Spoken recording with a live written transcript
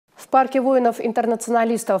парке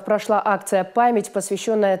воинов-интернационалистов прошла акция «Память»,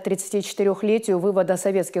 посвященная 34-летию вывода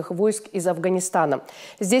советских войск из Афганистана.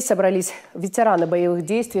 Здесь собрались ветераны боевых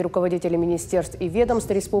действий, руководители министерств и ведомств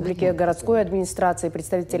республики, городской администрации,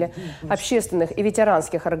 представители общественных и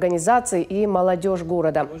ветеранских организаций и молодежь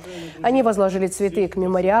города. Они возложили цветы к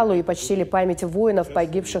мемориалу и почтили память воинов,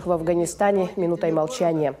 погибших в Афганистане, минутой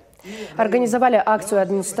молчания. Организовали акцию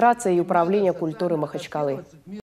администрации и управления культуры Махачкалы.